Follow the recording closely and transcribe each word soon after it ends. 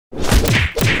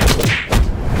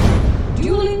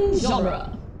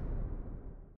genre.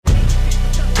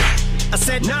 I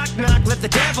said knock knock, let the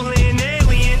devil in,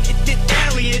 alien,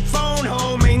 Elliot, phone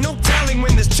home, ain't no telling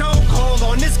when this chokehold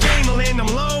on this game will end, I'm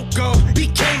loco,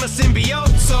 became a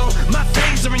symbiote, so my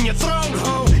fangs are in your throat,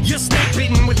 ho, you're snake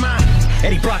bitten with mine,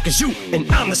 Eddie Brock is you, and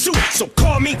I'm the suit, so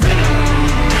call me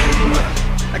Venom.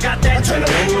 I got that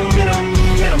adrenaline in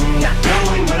 'em, not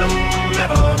knowing when I'm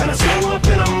never gonna slow up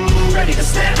in 'em, ready to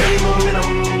snap any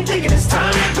momentum, thinking it's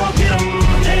time to go get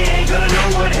 'em, they ain't gonna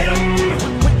know what hit 'em.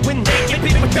 When they get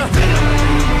beat with the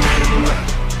venom,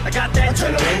 I got that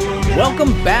adrenaline.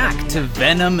 Welcome back to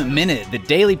Venom Minute, the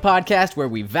daily podcast where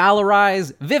we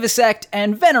valorize, vivisect,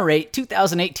 and venerate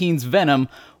 2018's Venom,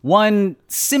 one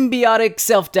symbiotic,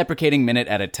 self-deprecating minute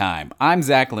at a time. I'm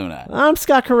Zach Luna. I'm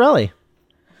Scott Corelli.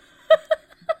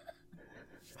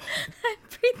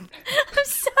 I'm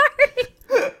sorry.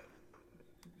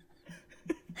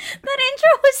 That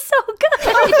intro was so good.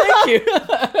 Thank you.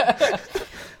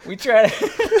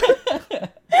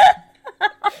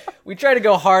 We try to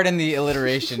go hard in the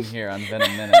alliteration here on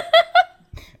Venom Minute.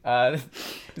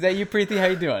 Is that you, Preeti? How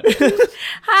you doing?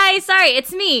 Hi, sorry,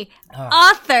 it's me,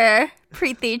 author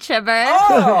Preeti Chibber.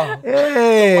 Oh,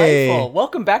 Hey. delightful.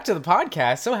 Welcome back to the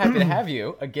podcast. So happy to have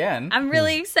you again. I'm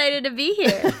really excited to be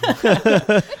here.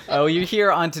 Oh, you're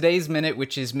here on today's minute,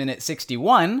 which is minute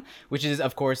 61, which is,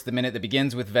 of course, the minute that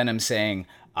begins with Venom saying,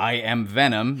 "I am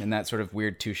Venom," in that sort of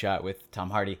weird two-shot with Tom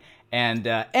Hardy, and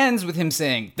ends with him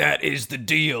saying, "That is the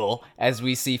deal," as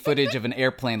we see footage of an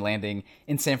airplane landing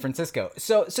in San Francisco.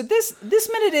 So this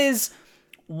minute is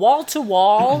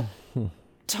wall-to-wall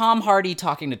Tom Hardy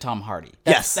talking to Tom Hardy.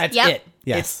 That's Yep. it.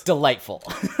 Yes. It's delightful.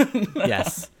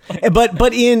 Yes.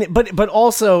 But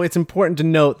also it's important to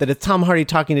note that it's Tom Hardy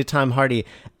talking to Tom Hardy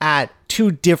at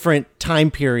two different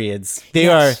time periods.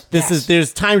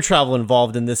 There's time travel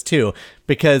involved in this too,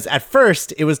 because at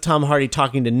first it was Tom Hardy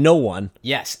talking to no one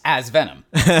Yes, as Venom.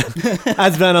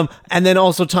 as Venom, and then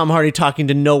also Tom Hardy talking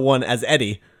to no one as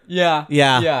Eddie. Yeah.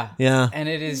 Yeah. And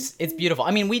it's beautiful.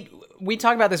 I mean, we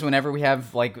talk about this whenever we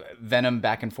have like Venom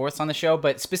back and forths on the show,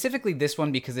 but specifically this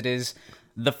one because it is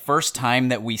the first time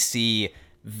that we see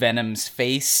Venom's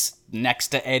face next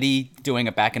to Eddie doing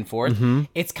a back and forth. Mm-hmm.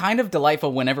 It's kind of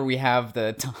delightful whenever we have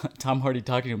the Tom Hardy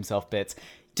talking to himself bits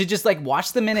to just like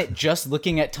watch the minute just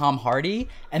looking at Tom Hardy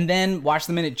and then watch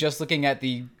the minute just looking at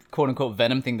the quote unquote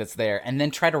Venom thing that's there and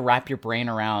then try to wrap your brain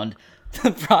around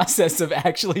the process of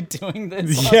actually doing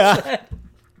this. Yeah.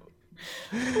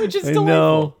 Which is I delightful.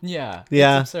 know. Yeah.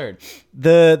 Yeah. It's absurd.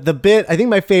 The bit, I think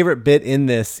my favorite bit in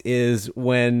this is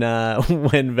when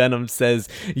when Venom says,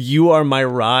 "You are my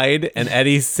ride," and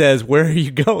Eddie says, "Where are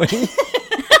you going?"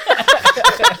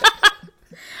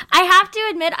 I have to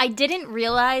admit, I didn't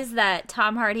realize that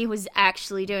Tom Hardy was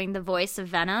actually doing the voice of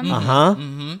Venom. Uh-huh.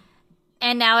 Mm-hmm.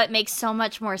 And now it makes so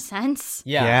much more sense.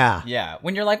 Yeah.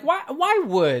 When you're like, why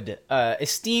would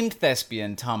esteemed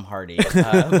thespian Tom Hardy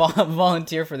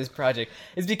volunteer for this project?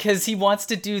 Is because he wants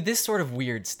to do this sort of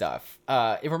weird stuff.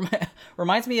 It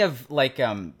reminds me of like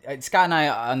Scott and I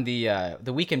on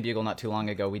the Weekend Bugle not too long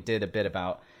ago. We did a bit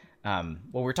about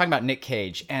we were talking about Nick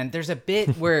Cage, and there's a bit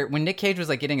where when Nick Cage was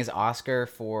like getting his Oscar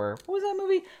for what was that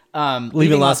movie?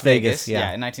 Leaving Las Vegas.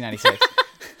 Yeah, in 1996.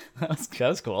 That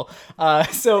was cool.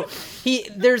 So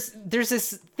there's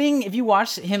this thing, if you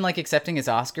watch him like accepting his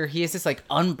Oscar, he has this like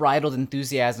unbridled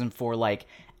enthusiasm for like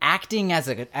acting as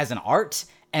an art,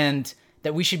 and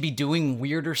that we should be doing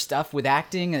weirder stuff with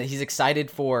acting. And he's excited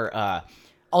for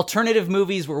alternative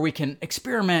movies where we can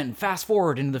experiment and fast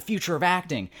forward into the future of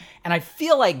acting. And I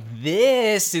feel like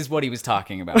this is what he was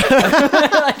talking about.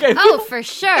 For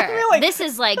sure. like- This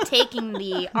is like taking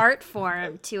the art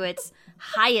form to its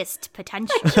highest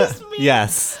potential.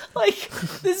 Yes. Like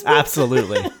this movie,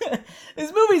 Absolutely.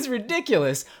 this movie's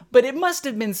ridiculous, but it must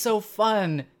have been so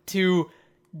fun to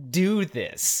do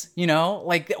this, you know?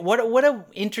 Like what a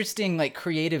interesting like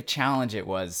creative challenge it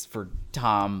was for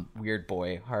Tom Weird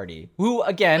Boy Hardy, who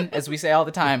again, as we say all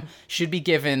the time, should be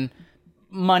given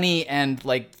money and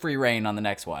like free reign on the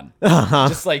next one.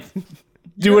 Just like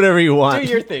Do whatever you want. do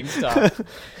your thing, Tom.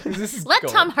 This is Let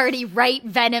gold. Tom Hardy write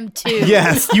Venom 2.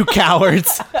 Yes, you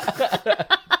cowards.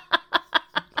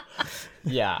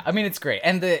 Yeah, I mean it's great,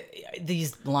 and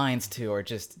these lines too are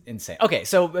just insane. Okay,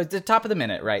 so at the top of the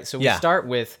minute, right? So we start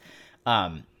with,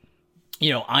 I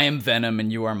am Venom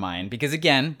and you are mine, because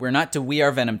again, we're not to We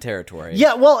Are Venom territory.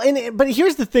 Yeah, well, but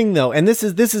here's the thing though, and this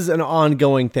is an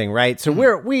ongoing thing, right? So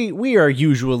we are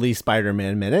usually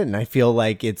Spider-Man Minute, and I feel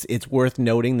like it's worth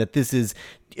noting that this is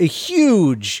a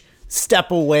huge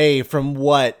step away from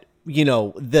what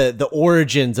the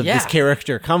origins of this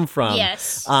character come from.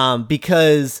 Yes.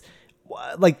 Because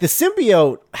like the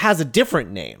symbiote has a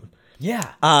different name.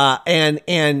 Yeah. And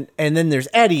then there's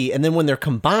Eddie, and then when they're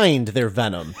combined, they're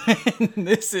Venom.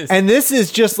 This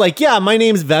is just like, yeah, my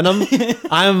name's Venom.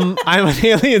 I'm an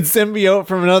alien symbiote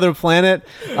from another planet,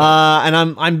 and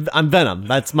I'm Venom.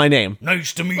 That's my name.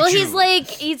 nice to meet Well,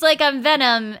 he's like, I'm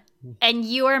Venom, and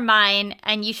you are mine,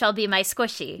 and you shall be my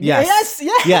squishy. Yes.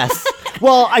 Yes. Yes.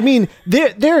 Well, I mean,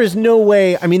 there is no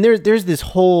way. I mean, there's this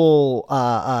whole,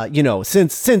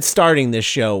 since starting this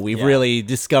show, we've really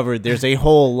discovered there's a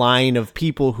whole line of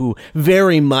people who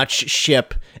very much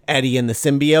ship Eddie and the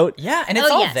symbiote. Yeah, and it's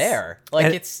Oh, all yes. there. Like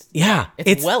And- it's yeah,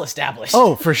 it's well established.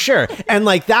 Oh, for sure. And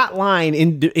like that line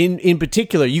in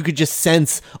particular, you could just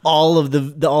sense all of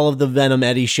the Venom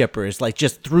Eddie shippers like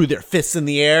just threw their fists in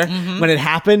the air when it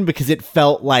happened, because it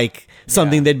felt like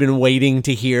something they'd been waiting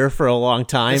to hear for a long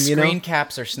time. The you know? screen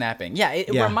caps are snapping. Yeah, it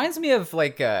reminds me of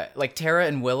like Tara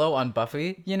and Willow on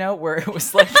Buffy, where it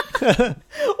was like, where they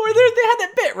had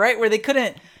that bit, right, where they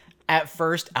couldn't at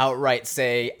first outright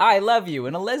say "I love you"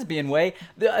 in a lesbian way,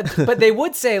 but they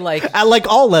would say like, Like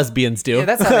all lesbians do. yeah,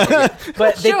 that's how they did it.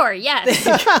 But Sure, yes.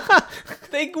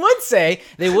 they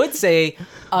would say,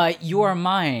 "You are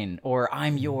mine," or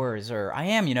 "I'm yours," or "I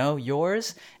am,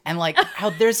 yours," and like how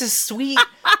there's this sweet,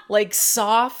 like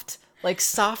soft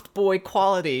boy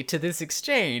quality to this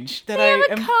exchange that They have I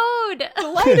a am code.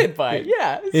 delighted by.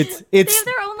 Yeah, it's They have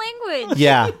their own language.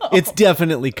 yeah, it's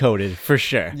definitely coded for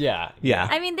sure. yeah. Yeah.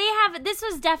 I mean, this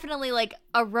was definitely like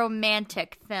a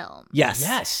romantic film. Yes.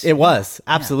 Yes. It was.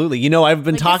 Absolutely. You know, I've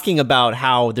been Like talking about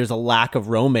how there's a lack of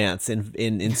romance in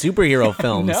superhero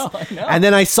films. I know. And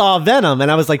then I saw Venom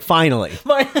and I was like, finally.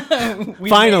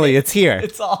 Finally, it's here.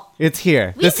 It's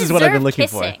here. We This is what I've been deserve looking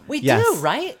kissing. for. We Yes. do,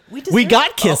 right? We deserve-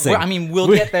 got kissing. We'll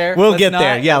get there. We'll Let's get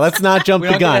there. not- Yeah, let's not jump We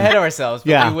the don't get gun. ahead of ourselves. But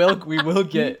Yeah. we will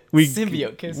get We-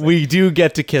 symbiote kissing. We do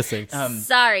get to kissing.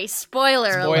 Sorry,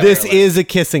 spoiler alert. This alert. is a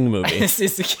kissing movie. This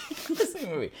is a kissing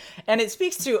movie, and it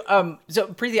speaks to So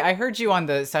Preeti, I heard you on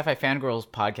the Sci-Fi Fangirls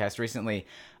podcast recently,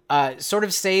 sort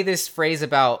of say this phrase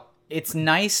about it's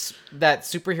nice that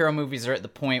superhero movies are at the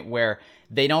point where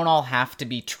they don't all have to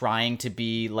be trying to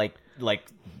be like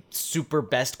super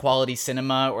best quality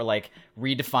cinema or like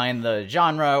redefine the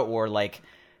genre or like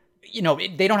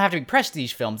they don't have to be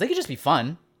prestige films. They could just be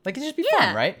fun. Like, they just be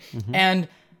fun, right? And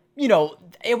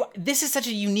this is such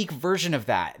a unique version of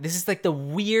that. This is like the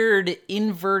weird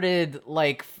inverted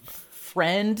like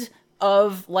friend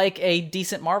of like a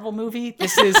decent Marvel movie.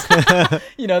 This is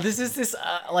this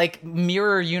like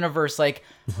mirror universe. Like,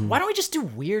 why don't we just do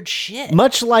weird shit?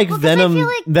 Much like 'cause I Venom, feel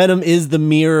like- Venom is the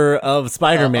mirror of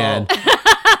Spider-Man.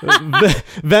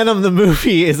 Venom the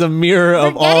movie is a mirror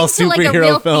of We're all getting to like a superhero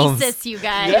real films. thesis, you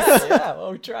guys. yeah.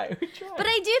 Well, we try. But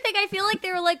I feel like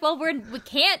they were like, well, we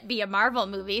can't be a Marvel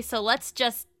movie, so let's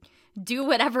just do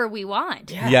whatever we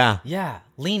want. Yeah.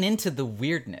 Lean into the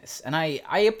weirdness, and I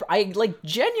like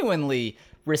genuinely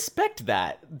respect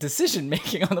that decision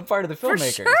making on the part of the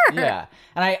filmmakers. sure. Yeah,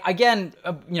 and I again,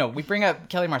 we bring up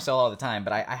Kelly Marcel all the time,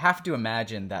 but I have to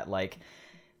imagine that like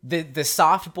the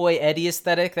soft boy Eddie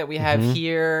aesthetic that we have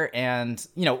here, and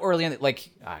early in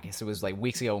like I guess it was like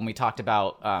weeks ago when we talked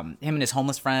about him and his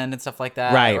homeless friend and stuff like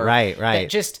that. Right. that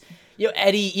just.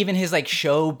 Eddie, even his like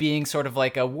show being sort of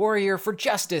like a warrior for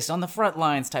justice on the front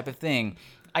lines type of thing.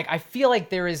 I feel like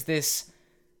there is this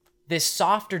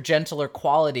softer, gentler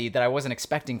quality that I wasn't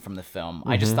expecting from the film.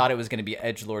 I just thought it was going to be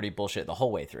edgelordy bullshit the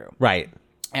whole way through. Right.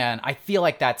 And I feel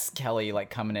like that's Kelly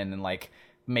like coming in and like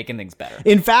making things better.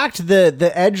 In fact,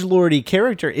 the edgelordy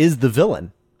character is the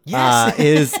villain. Yes.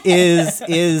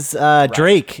 Is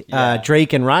Drake,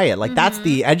 Drake and Riot. Like that's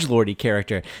the edgelordy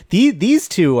character. These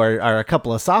two are a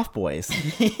couple of soft boys.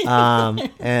 And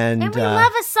And we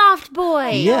love a soft boy.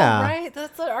 yeah. Right?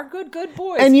 That's our good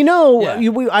boys. And Yeah.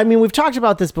 we've talked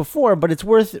about this before, but it's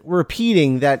worth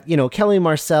repeating that, Kelly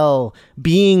Marcel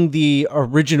being the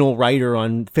original writer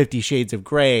on 50 Shades of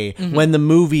Grey when the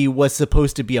movie was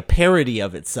supposed to be a parody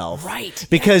of itself. Right.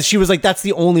 Because she was like, that's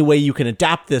the only way you can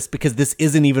adapt this because this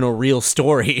isn't even a real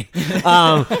story.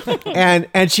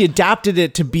 And she adapted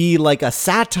it to be like a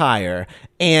satire.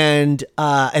 And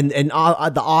the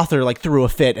author like threw a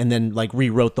fit and then like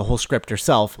rewrote the whole script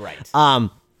herself. Right.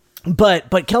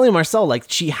 But Kelly Marcel, like,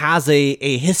 she has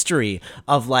a history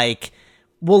of like,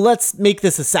 well, let's make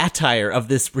this a satire of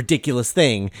this ridiculous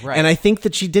thing. Right. And I think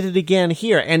that she did it again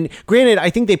here. And granted,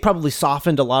 I think they probably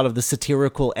softened a lot of the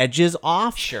satirical edges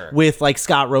off with like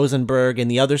Scott Rosenberg and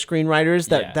the other screenwriters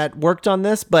that worked on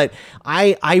this. But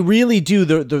I really do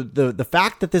the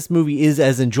fact that this movie is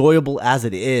as enjoyable as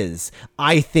it is,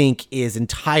 I think is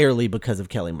entirely because of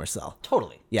Kelly Marcel.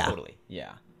 Totally. Yeah. Totally.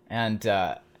 Yeah. And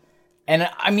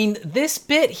I mean, this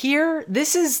bit here,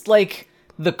 this is like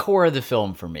the core of the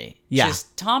film for me. Yeah.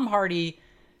 Just Tom Hardy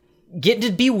getting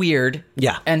to be weird.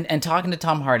 Yeah. And talking to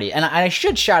Tom Hardy. And I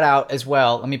should shout out as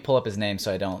well, let me pull up his name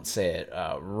so I don't say it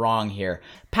wrong here.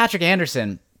 Patrick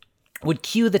Anderson would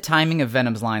cue the timing of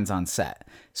Venom's lines on set.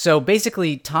 So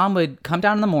basically, Tom would come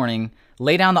down in the morning,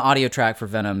 lay down the audio track for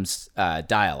Venom's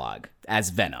dialogue as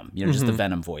Venom, just the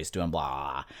Venom voice doing blah,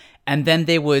 blah, blah. And then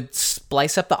they would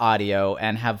splice up the audio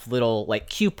and have little like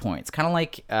cue points, kind of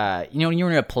like when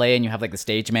you're in a play and you have like the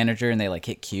stage manager and they like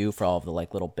hit cue for all of the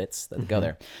like little bits that go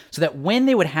there, so that when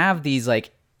they would have these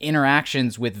like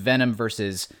interactions with Venom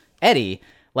versus Eddie,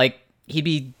 like he'd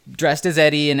be dressed as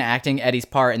Eddie and acting Eddie's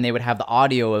part, and they would have the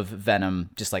audio of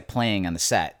Venom just like playing on the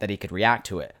set that he could react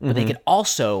to it, but they could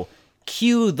also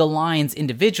cue the lines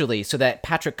individually so that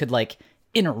Patrick could like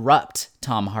interrupt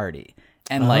Tom Hardy.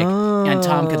 And like, and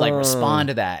Tom could like respond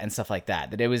to that and stuff like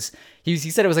that. That it was, he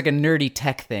said it was like a nerdy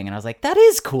tech thing, and I was like, that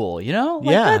is cool, Like,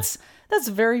 Yeah. that's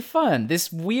very fun. This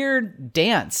weird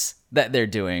dance that they're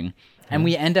doing, and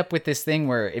we end up with this thing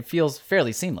where it feels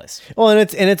fairly seamless. Well, and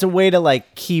it's a way to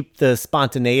like keep the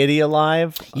spontaneity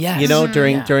alive. Yes.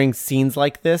 During scenes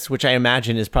like this, which I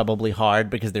imagine is probably hard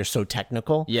because they're so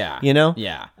technical. Yeah.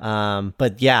 Yeah.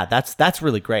 But yeah, that's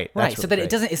really great. Right, That's so really that great. it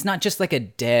doesn't. It's not just like a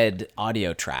dead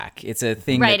audio track. It's a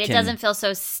thing. Right, that it can, doesn't feel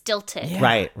so stilted. Yeah.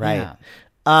 Right. Yeah.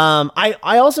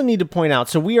 I also need to point out,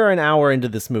 so we are an hour into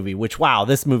this movie, which, wow,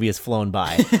 this movie has flown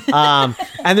by.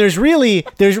 And there's really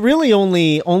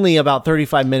only about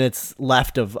 35 minutes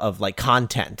left of like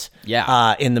content.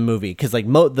 Yeah. In the movie. Cause like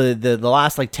the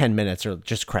last like 10 minutes are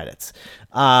just credits.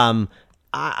 I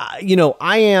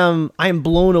am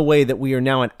blown away that we are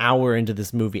now an hour into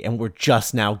this movie and we're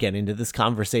just now getting to this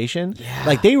conversation. Yeah.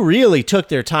 Like they really took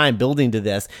their time building to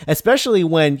this, especially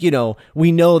when,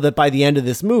 we know that by the end of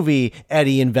this movie,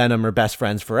 Eddie and Venom are best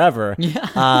friends forever.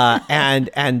 Yeah.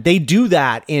 And they do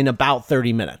that in about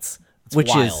 30 minutes, which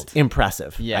wild. is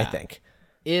impressive, Yeah. I think.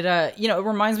 It it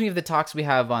reminds me of the talks we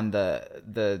have on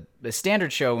the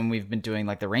standard show when we've been doing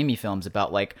like the Raimi films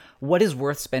about like what is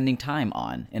worth spending time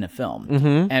on in a film.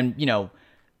 Mm-hmm. And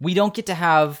we don't get to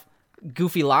have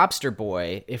Goofy Lobster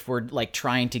Boy if we're like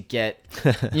trying to get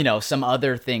some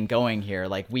other thing going here.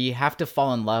 Like we have to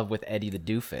fall in love with Eddie the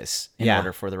Doofus in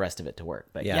order for the rest of it to work.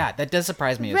 But yeah that does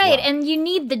surprise me as well. Right, and you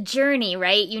need the journey,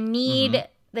 right? You need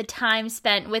the time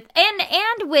spent with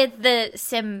and with the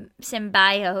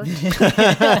symbiote.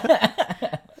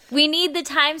 We need the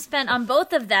time spent on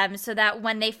both of them so that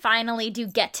when they finally do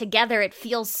get together, it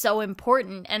feels so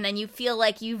important, and then you feel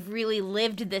like you've really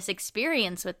lived this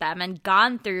experience with them and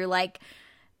gone through like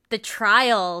the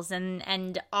trials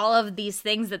and all of these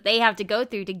things that they have to go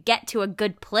through to get to a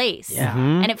good place. Yeah.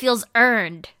 And it feels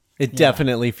earned. It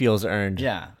definitely feels earned.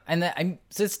 Yeah, and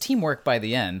so it's teamwork by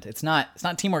the end. It's not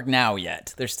teamwork now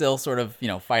yet. They're still sort of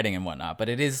fighting and whatnot, but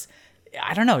it is,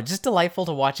 I don't know, just delightful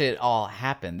to watch it all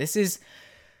happen. This is,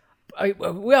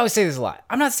 we always say this a lot.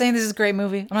 I'm not saying this is a great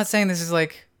movie. I'm not saying this is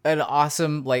like an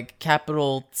awesome like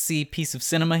capital C piece of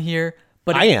cinema here,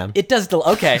 but I am. It does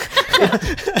okay.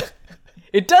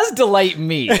 It does delight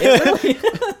me. It really,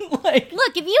 like,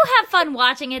 Look, if you have fun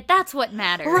watching it, that's what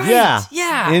matters. right?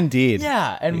 Yeah, indeed.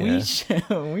 Yeah, and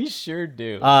Yeah. we sure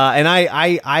do. And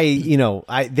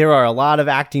I there are a lot of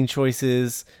acting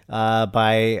choices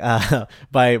by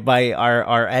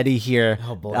our Eddie here.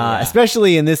 Oh, boy, yeah.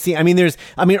 Especially in this scene.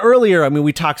 Earlier,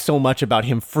 we talked so much about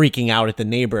him freaking out at the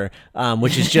neighbor,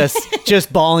 which is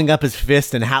just balling up his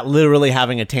fist and literally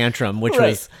having a tantrum, which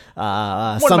Right. was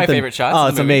One of my favorite shots Oh, in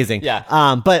it's the movie. amazing. Yeah.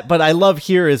 But I love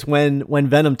here is when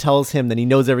Venom tells him that he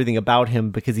knows everything about him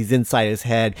because he's inside his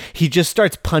head, he just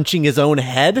starts punching his own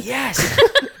head. Yes.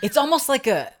 It's almost like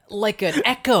an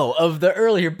echo of the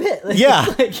earlier bit. Like, Yeah,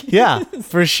 like- yeah,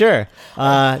 for sure.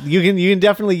 You can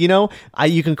definitely,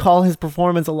 you can call his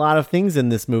performance a lot of things in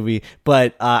this movie,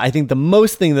 but I think the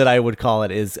most thing that I would call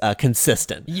it is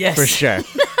consistent. Yes. For sure.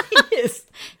 Yes.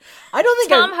 I don't think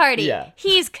Tom Hardy, Yeah.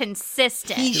 he's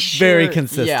consistent. Very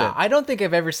consistent. Yeah, I don't think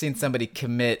I've ever seen somebody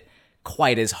commit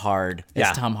quite as hard as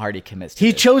Yeah. Tom Hardy commits to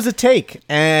He this. chose a take,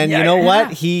 and Yeah, you know yeah.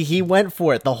 what? He went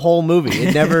for it the whole movie.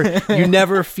 It never you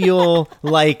never feel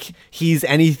like he's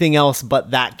anything else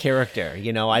but that character.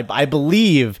 I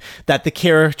believe that the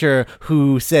character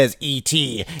who says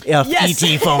E.T. if Yes.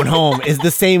 E.T. phone home is the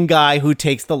same guy who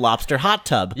takes the lobster hot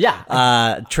tub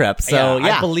trip. So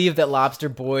yeah, I believe that Lobster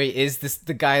Boy is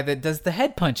the guy that does the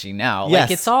head punching now. Yes.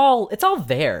 Like it's all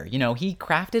there. He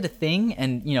crafted a thing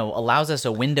and allows us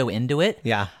a window into it.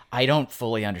 Yeah. I don't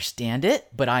fully understand it,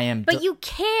 but I am. But you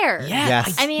care. Yeah.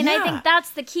 Yes. I mean, I yeah. think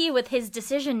that's the key with his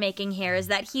decision making here is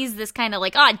that he's this kind of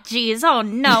like, oh, geez, oh,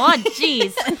 no, oh,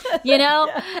 geez, you know?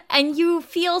 And you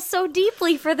feel so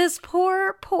deeply for this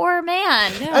poor, poor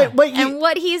man and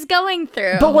what he's going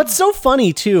through. But what's so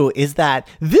funny too is that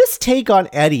this take on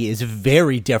Eddie is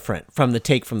very different from the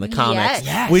take from the comics,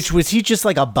 Yes. which was he just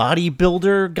like a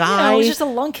bodybuilder guy? he's just a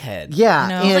lunkhead. Yeah, you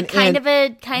know? and-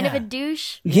 like kind of a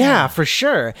douche. Yeah, for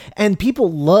sure. And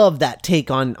people love that take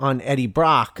on Eddie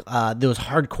Brock. Those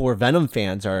hardcore Venom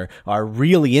fans are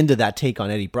really into that take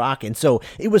on Eddie Brock. And so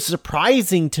it was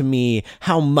surprising to me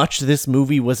how much this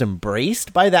movie was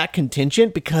embraced by that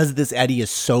contingent because this Eddie is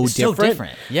so so different.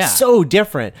 different, yeah. So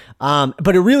different.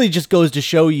 But it really just goes to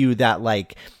show you that,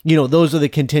 like, you know, those are the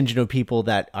contingent of people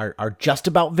that are just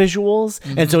about visuals.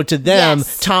 And so to them,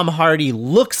 Yes. Tom Hardy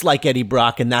looks like Eddie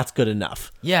Brock, and that's good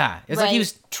enough. Yeah, it's like he Right.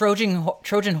 was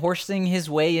Trojan horsing his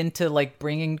way into like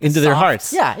bringing Into their soft-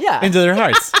 hearts. Yeah. Into their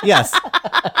hearts. Yes.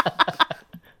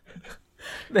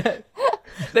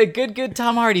 The good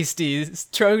Tom Hardy Steve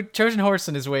Trojan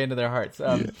horsing his way into their hearts.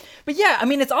 But yeah, I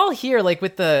mean, it's all here, like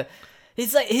with the.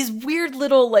 It's like his weird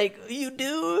little like you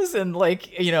do's and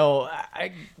like you know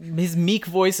his meek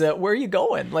voice. Where are you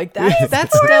going? Like that.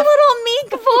 That's Poor stuff. little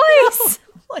meek voice.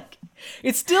 Like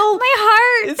it's still My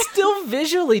heart. It's still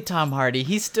visually Tom Hardy.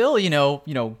 He's still you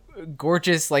know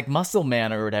gorgeous like muscle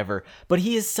man or whatever. But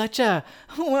he is such a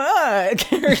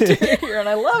character here, and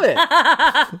I love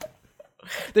it.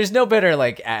 There's no better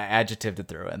like adjective to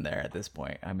throw in there at this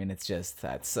point. I mean, it's just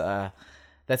that's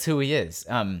who he is.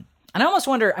 And I almost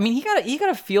wonder. I mean, he got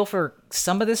a feel for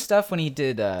some of this stuff when he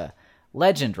did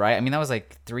Legend, right? I mean, that was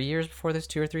like 3 years before this,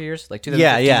 2 or 3 years, like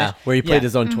 2015. Yeah, where he played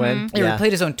his own twin. Yeah, he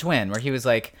played his own twin, where he was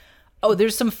like, "Oh,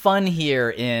 there's some fun here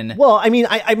in." Well, I mean,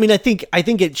 I think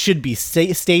it should be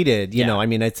stated. You know, I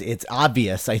mean, it's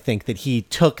obvious. I think that he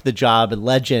took the job at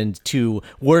Legend to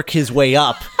work his way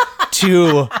up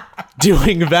to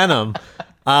doing Venom.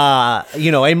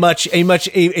 You know,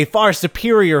 a far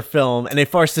superior film and a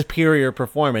far superior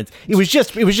performance. It was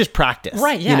just practice,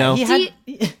 Right? Yeah. You know, He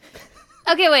had,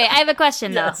 Okay, wait, I have a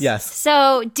question though. Yes.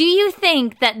 So, do you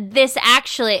think that this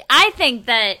actually, I think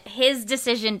that his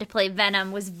decision to play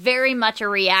Venom was very much a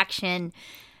reaction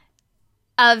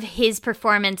of his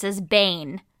performance as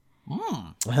Bane.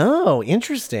 Oh,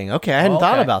 interesting. Okay, I hadn't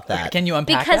thought Okay. about that. Can you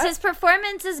unpack Because that? his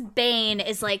performance as Bane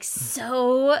is like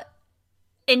so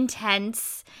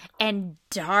intense and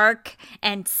dark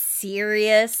and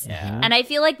serious. Yeah. And I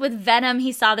feel like with Venom,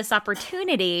 he saw this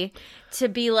opportunity to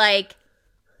be like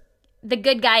the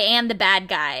good guy and the bad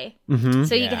guy. Mm-hmm.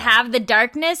 So you could have the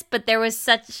darkness, but there was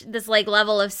such this like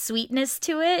level of sweetness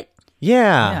to it.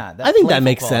 Yeah, that I think that playful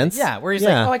makes quality. sense. Yeah, where he's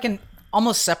like, oh, I can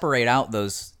almost separate out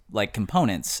those like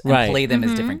components and Right. play them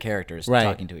as different characters Right.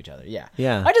 talking to each other. Yeah.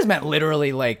 Yeah. I just meant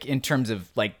literally like in terms of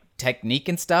like technique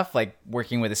and stuff, like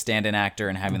working with a stand-in actor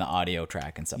and having the audio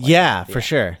track and stuff like Yeah, that. for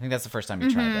sure. I think that's the first time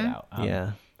you tried that out.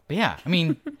 Yeah. But yeah, I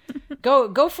mean,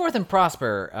 go forth and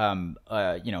prosper,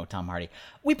 you know, Tom Hardy.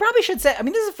 We probably should say, I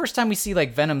mean, this is the first time we see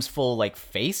like Venom's full like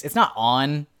face. It's not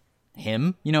on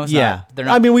him, you know. It's Yeah, not, they're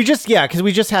not. I mean, because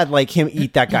we just had like him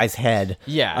eat that guy's head.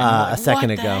 yeah, and you're like, a second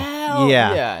what the ago. hell?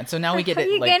 Yeah. yeah, and so now we get Are it.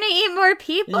 you Like, gonna eat more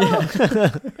people?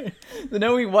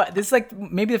 no, we what? This is like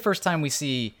maybe the first time we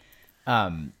see,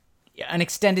 an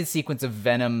extended sequence of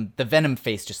Venom, the Venom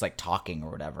face, just like talking or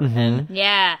whatever, and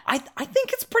Yeah. I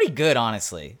think it's pretty good,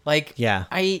 honestly. Like, Yeah.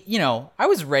 I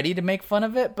was ready to make fun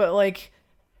of it, but like.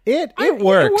 It it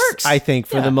works, works. I think,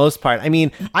 for Yeah. the most part. I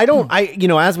mean,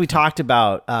 as we talked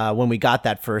about when we got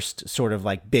that first sort of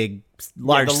like big,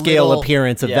 large the scale little-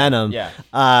 appearance of yeah, Venom, yeah.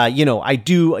 I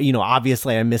do,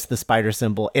 obviously I miss the spider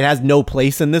symbol. It has no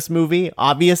place in this movie,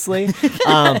 obviously.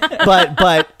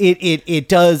 But it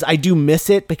does, I do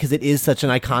miss it because it is such an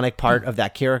iconic part of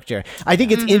that character. I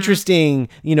think it's interesting,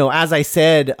 as I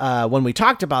said, when we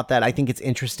talked about that, I think it's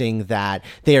interesting that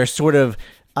they are sort of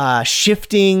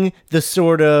shifting the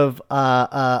sort of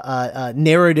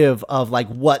narrative of like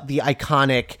what the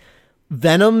iconic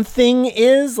Venom thing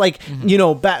is like,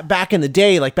 back in the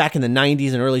day, like back in the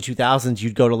 90s and early 2000s,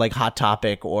 you'd go to like Hot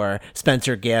Topic or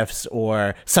Spencer Gifts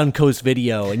or Suncoast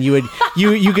Video, and you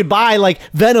could buy like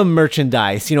Venom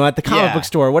merchandise, at the comic Yeah. book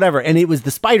store or whatever, and it was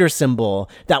the spider symbol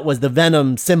that was the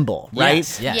Venom symbol, right?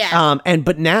 Yes, yes. Yeah.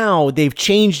 But now they've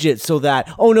changed it so that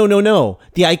no,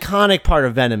 the iconic part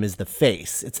of Venom is the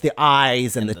face. It's the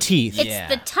eyes and the teeth It's Yeah.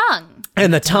 the tongue.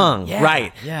 and the tongue, Yeah,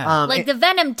 right? yeah. Like the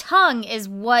Venom tongue is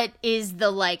what is is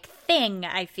the like thing,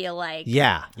 I feel like.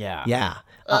 Yeah. Yeah. Yeah.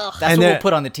 That's And what they're- we'll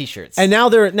put on the t-shirts. And now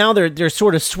they're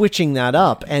sort of switching that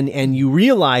up, and you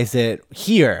realize it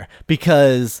here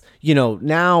because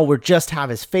now we're just have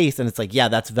his face, and it's like, yeah,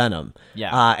 that's Venom.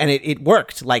 Yeah. And it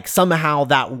worked. Like somehow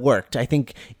that worked. I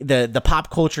think the pop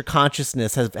culture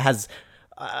consciousness has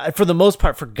for the most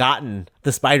part forgotten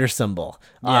the spider symbol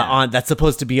on that's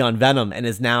supposed to be on Venom, and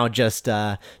is now just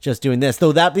doing this.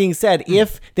 Though that being said,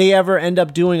 if they ever end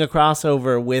up doing a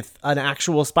crossover with an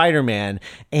actual Spider-Man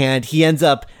and he ends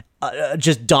up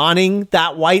just donning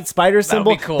that white spider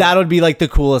symbol, be cool. that would be like the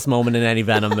coolest moment in any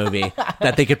Venom movie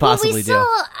that they could possibly do.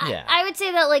 Yeah. I would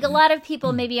say that like a lot of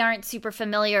people maybe aren't super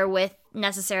familiar with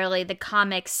necessarily the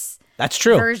comics That's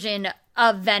true. version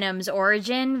of Venom's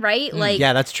origin, right? Like,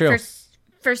 yeah, that's true.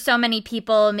 For so many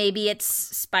people, maybe it's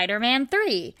Spider-Man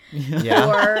 3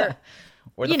 Yeah.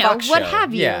 or the you know, Fox what show.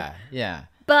 have you. Yeah, yeah.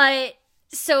 But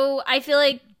so I feel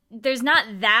like there's not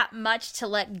that much to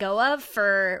let go of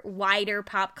for wider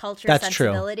pop culture That's true.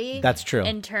 sensibility. That's true.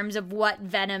 In terms of what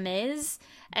Venom is.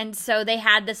 And so they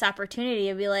had this opportunity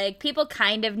to be like, people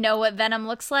kind of know what Venom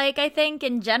looks like, I think,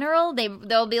 in general.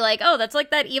 They'll be like, oh, that's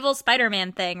like that evil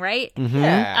Spider-Man thing, right?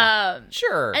 Yeah.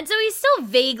 Sure. And so he still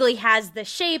vaguely has the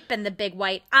shape and the big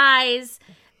white eyes,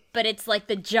 but it's like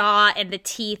the jaw and the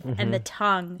teeth and the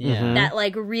tongue that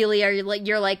like really are like,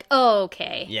 you're like, oh,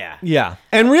 okay. yeah. Yeah.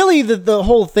 And really the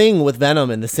whole thing with Venom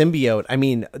and the symbiote, I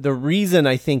mean, the reason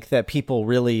I think that people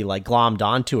really like glommed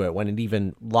onto it when it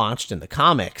even launched in the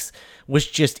comics was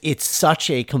just it's such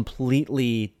a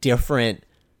completely different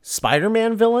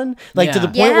Spider-Man villain, like to Yeah. the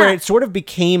point where Yeah. it sort of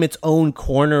became its own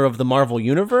corner of the Marvel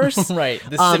universe. Right.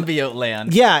 The symbiote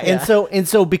land. Yeah, and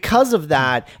so because of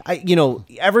that,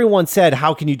 everyone said,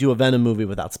 "How can you do a Venom movie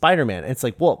without Spider-Man?" And it's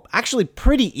like, well, actually,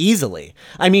 pretty easily.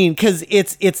 I mean, because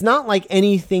it's not like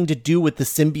anything to do with the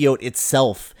symbiote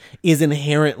itself is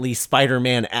inherently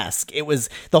Spider-Man-esque. It was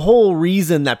the whole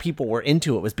reason that people were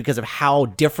into it was because of how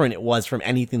different it was from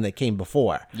anything that came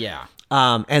before. Yeah.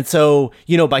 And so,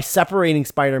 by separating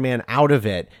Spider-Man out of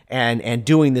it and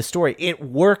doing this story, it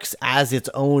works as its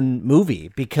own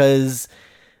movie because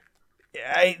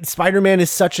Spider-Man is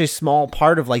such a small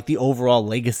part of like the overall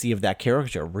legacy of that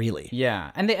character, really.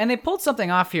 Yeah, and they pulled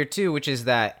something off here too, which is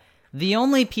that the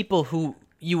only people who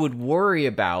you would worry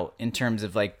about in terms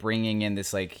of like bringing in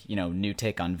this like new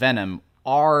take on Venom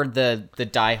are the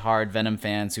diehard Venom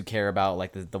fans who care about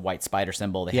like the white spider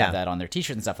symbol. They Yeah. have that on their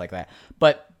t-shirts and stuff like that.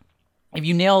 But if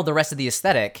you nail the rest of the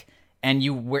aesthetic and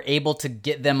you were able to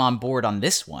get them on board on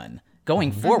this one,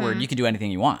 going forward, you can do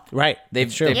anything you want. Right.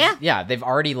 They've true. they've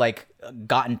already like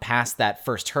gotten past that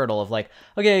first hurdle of like,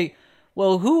 okay,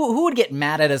 well, who would get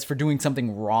mad at us for doing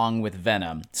something wrong with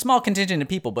Venom? Small contingent of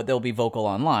people, but they'll be vocal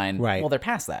online. Right. Well, they're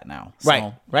past that now. So,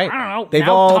 Right. Right. I don't know. They've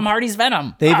Now all- Tom Hardy's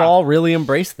Venom. They've all really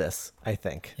embraced this, I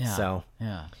think. Yeah. So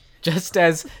Yeah. Just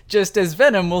as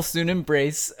Venom will soon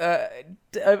embrace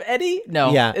Eddie.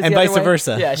 No. yeah, it's and the other vice way?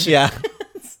 versa. Yeah. Sure. Yeah.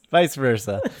 Vice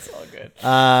versa. It's all good.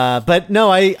 But no,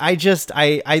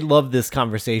 I love this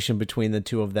conversation between the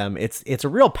two of them. It's a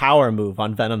real power move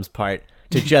on Venom's part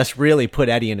to just really put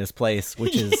Eddie in his place,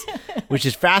 which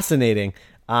is fascinating.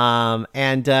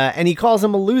 And he calls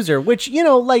him a loser, which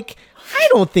like I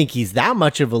don't think he's that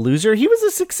much of a loser. He was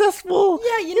a successful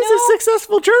he's a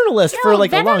successful journalist for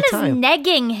like Venom a long is time.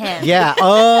 negging him. Yeah.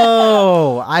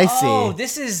 Oh, I see. Oh,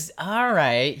 this is all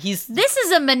right. He's This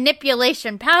is a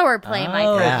manipulation power play,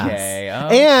 my friend. okay. Oh.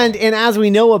 And as we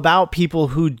know about people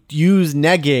who use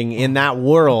negging in that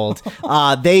world,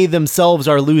 they themselves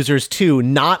are losers too,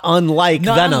 not unlike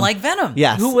Not Venom. unlike Venom.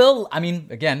 Yes. Who will, I mean,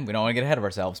 again, we don't want to get ahead of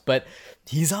ourselves, but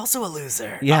he's also a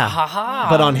loser. Yeah. Ha ha.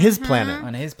 But on his planet.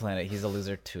 On his planet, he's a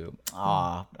loser too.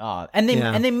 And they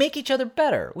Yeah. and they make each other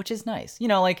better, which is nice.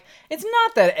 Like it's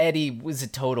not that Eddie was a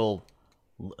total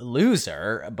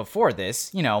loser before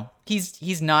this.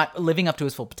 He's not living up to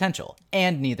his full potential,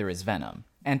 and neither is Venom.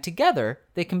 And together,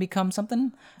 they can become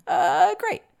something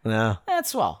great. Yeah.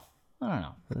 That's swell. I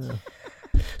don't know.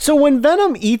 So when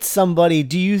Venom eats somebody,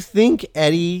 do you think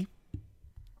Eddie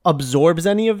absorbs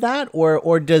any of that,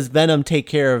 or does Venom take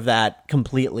care of that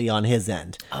completely on his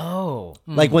end? Oh.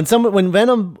 Like when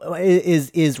Venom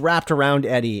is wrapped around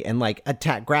Eddie and like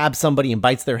grabs somebody and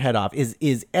bites their head off,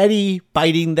 is Eddie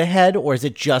biting the head, or is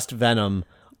it just Venom?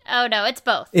 Oh no, it's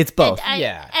both. It's both.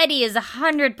 Yeah. Eddie is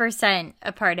 100%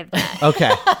 a part of that.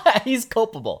 Okay. He's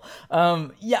culpable.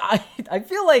 I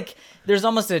feel like there's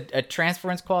almost a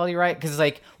transference quality, right? Because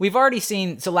like we've already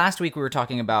seen. So last week we were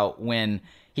talking about when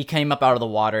he came up out of the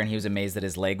water and he was amazed that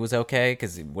his leg was okay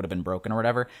because it would have been broken or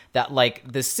whatever. That like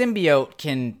the symbiote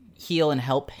can heal and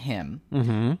help him,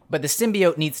 but the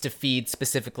symbiote needs to feed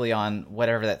specifically on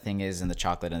whatever that thing is in the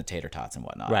chocolate and the tater tots and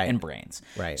whatnot, Right. and brains.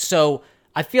 Right. So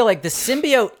I feel like the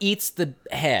symbiote eats the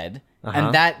head,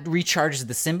 and that recharges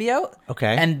the symbiote.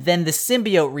 Okay. And then the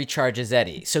symbiote recharges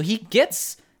Eddie. So he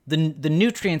gets the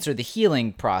nutrients or the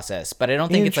healing process, but I don't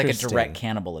think it's like a Interesting. direct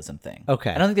cannibalism thing.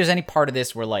 Okay. I don't think there's any part of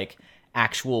this where like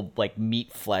actual like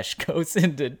meat flesh goes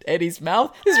into Eddie's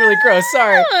mouth. This is really gross.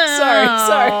 Sorry.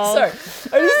 I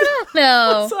just,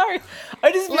 No. sorry.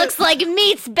 I just Looks like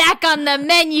meat's back on the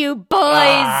menu, boys.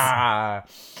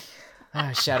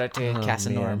 shout out to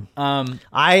Casanorm.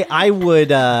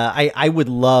 I would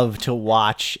love to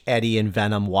watch Eddie and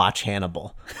Venom watch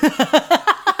Hannibal.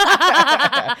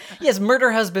 Yes,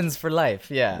 murder husbands for life.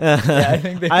 Yeah. I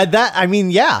think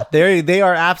They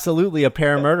are absolutely a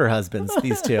pair of murder husbands,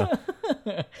 these two.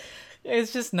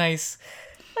 it's just nice.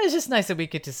 It's just nice that we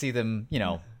get to see them,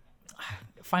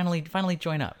 finally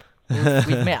join up.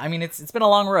 We've met. I mean, it's been a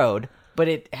long road, but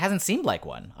it hasn't seemed like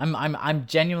one. I'm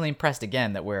genuinely impressed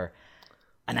again that we're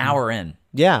an hour in.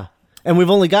 Yeah. And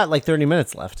we've only got like 30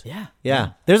 minutes left. Yeah.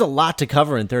 There's a lot to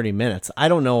cover in 30 minutes. I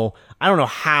don't know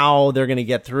how they're going to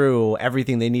get through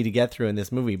everything they need to get through in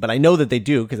this movie, but I know that they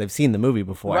do because I've seen the movie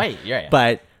before. Right, yeah.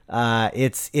 But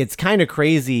it's kind of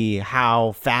crazy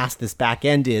how fast this back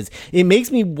end is. It makes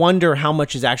me wonder how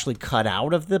much is actually cut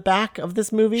out of the back of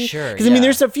this movie. Sure, Because I mean, yeah.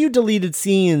 there's a few deleted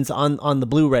scenes on the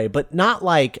Blu-ray, but not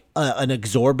like an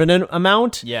exorbitant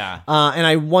amount. Yeah. And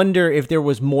I wonder if there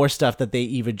was more stuff that they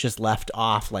even just left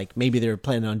off. Like maybe they were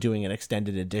planning on doing an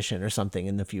extended edition or something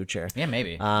in the future. Yeah,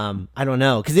 maybe. I don't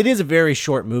know, because it is a very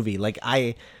short movie. Like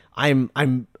I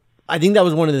think that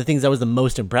was one of the things I was the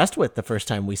most impressed with the first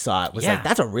time we saw it. Was Yeah. like,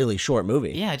 that's a really short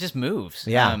movie. Yeah, it just moves.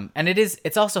 Yeah. And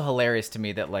it's also hilarious to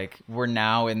me that like we're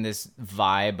now in this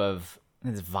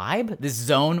this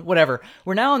zone, whatever.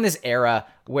 We're now in this era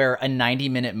where a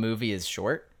 90-minute movie is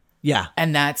short, Yeah.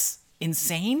 and that's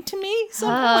insane to me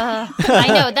somehow. I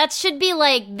know. That should be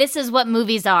like, this is what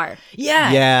movies are.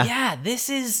 Yeah. Yeah.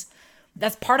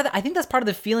 That's part of I think that's part of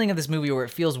the feeling of this movie where it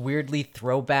feels weirdly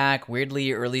throwback,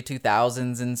 weirdly early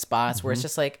 2000s in spots where it's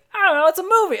just like, I don't know, it's a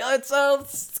movie.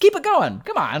 Let's keep it going.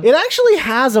 Come on. It actually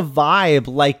has a vibe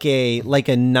like a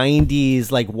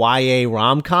 90s like YA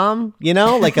rom-com,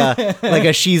 like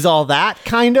a She's All That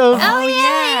kind of. Oh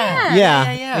yeah.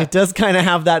 yeah. It does kind of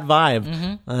have that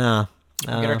vibe. We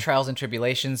get our trials and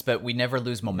tribulations, but we never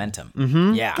lose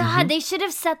momentum. Yeah. God, they should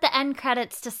have set the end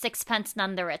credits to Sixpence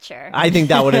None the Richer. I think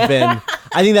that would have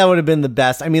been the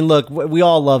best. I mean, look, we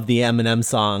all love the Eminem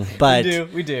song, but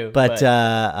We do.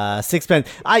 But Sixpence,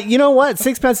 you know what?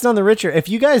 Sixpence None the Richer. If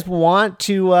you guys want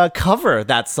to cover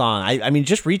that song, I mean,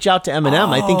 just reach out to Eminem.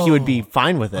 I think he would be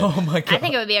fine with it. oh my god. I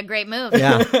think it would be a great move.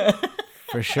 Yeah,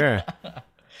 for sure.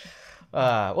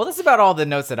 Well, that's about all the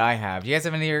notes that I have. Do you guys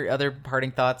have any other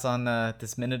parting thoughts on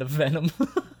this minute of Venom?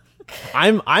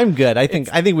 I'm good. I think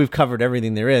we've covered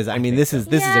everything there is. I mean, this is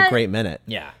a Yeah. great minute.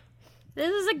 Yeah. This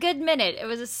is a good minute. It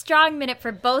was a strong minute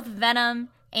for both Venom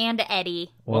and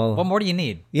Eddie. Well, what more do you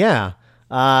need? Yeah.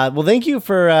 Well, thank you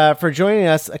for joining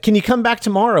us. Can you come back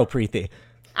tomorrow, Preeti?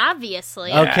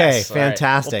 Obviously. Okay, Yes, all right.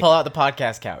 fantastic. We'll pull out the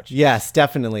podcast couch. Yes,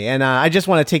 definitely. And I just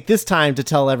want to take this time to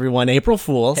tell everyone April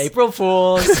Fools. April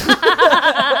Fools.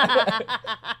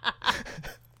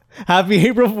 Happy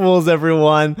April Fools,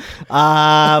 everyone.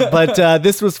 But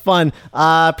this was fun.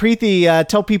 Preeti,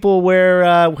 tell people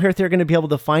where they're going to be able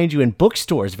to find you in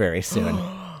bookstores very soon.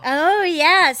 Oh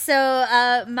yeah,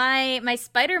 so my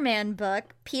Spider-Man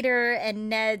book, Peter and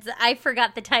Ned's. I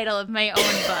forgot the title of my own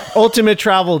book. Ultimate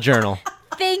Travel Journal.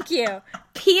 Thank you.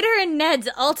 Peter and Ned's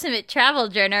Ultimate Travel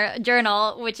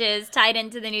Journal, which is tied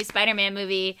into the new Spider-Man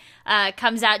movie,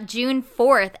 comes out June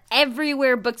 4th.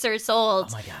 Everywhere books are sold.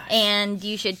 Oh my gosh. And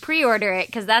you should pre-order it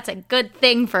because that's a good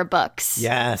thing for books.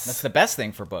 Yes. That's the best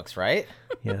thing for books, right?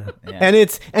 Yeah. And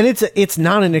it's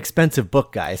not an expensive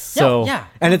book, guys. So yeah.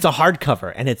 and it's a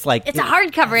hardcover, and it's like It's a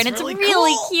hardcover and it's really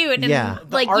really cool. cute. And Yeah.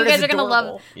 like art you guys is are gonna love.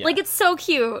 adorable. Yeah. Like it's so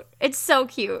cute. It's so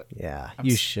cute. Yeah,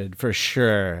 you should for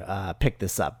sure pick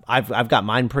this up. I've got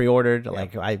mine pre-ordered.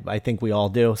 Like I think we all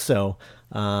do. So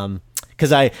because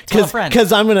Tell a friend.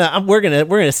 we're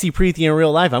gonna see Preeti in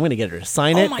real life. I'm gonna get her to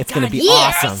sign it. It's gonna be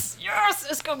yes! awesome. Yes,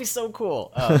 it's gonna be so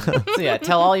cool. So yeah,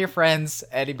 tell all your friends,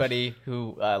 anybody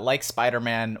who likes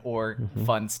Spider-Man or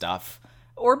fun stuff,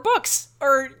 or books,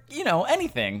 or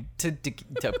anything to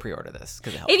pre-order this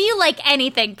because it helps. If you like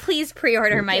anything, please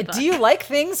pre-order my book. Do you like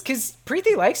things? Because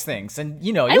Preeti likes things, and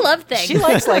I love things. She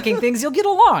likes liking things. You'll get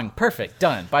along. Perfect.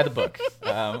 Done. Buy the book.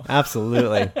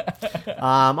 Absolutely.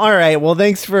 All right. Well,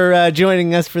 thanks for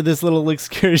joining us for this little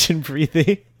excursion,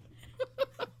 Preeti.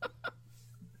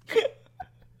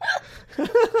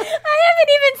 I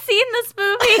haven't even seen this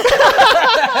movie.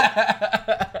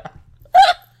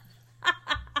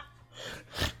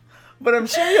 But I'm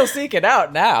sure you'll seek it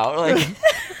out now. Like,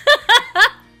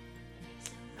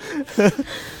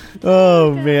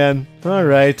 Oh man. All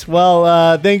right.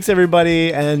 Well, thanks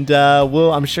everybody, and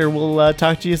I'm sure we'll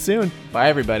talk to you soon. bye,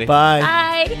 everybody. Bye.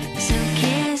 Bye. So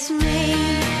kiss me.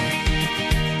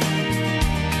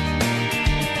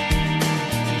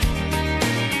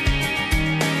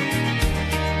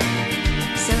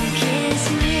 So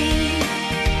kiss me.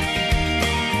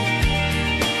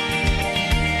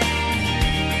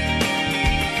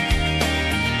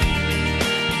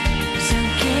 So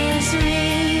kiss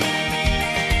me.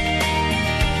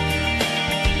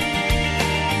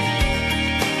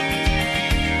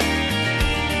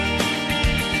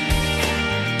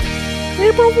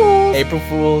 April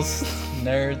Fools,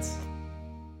 nerds.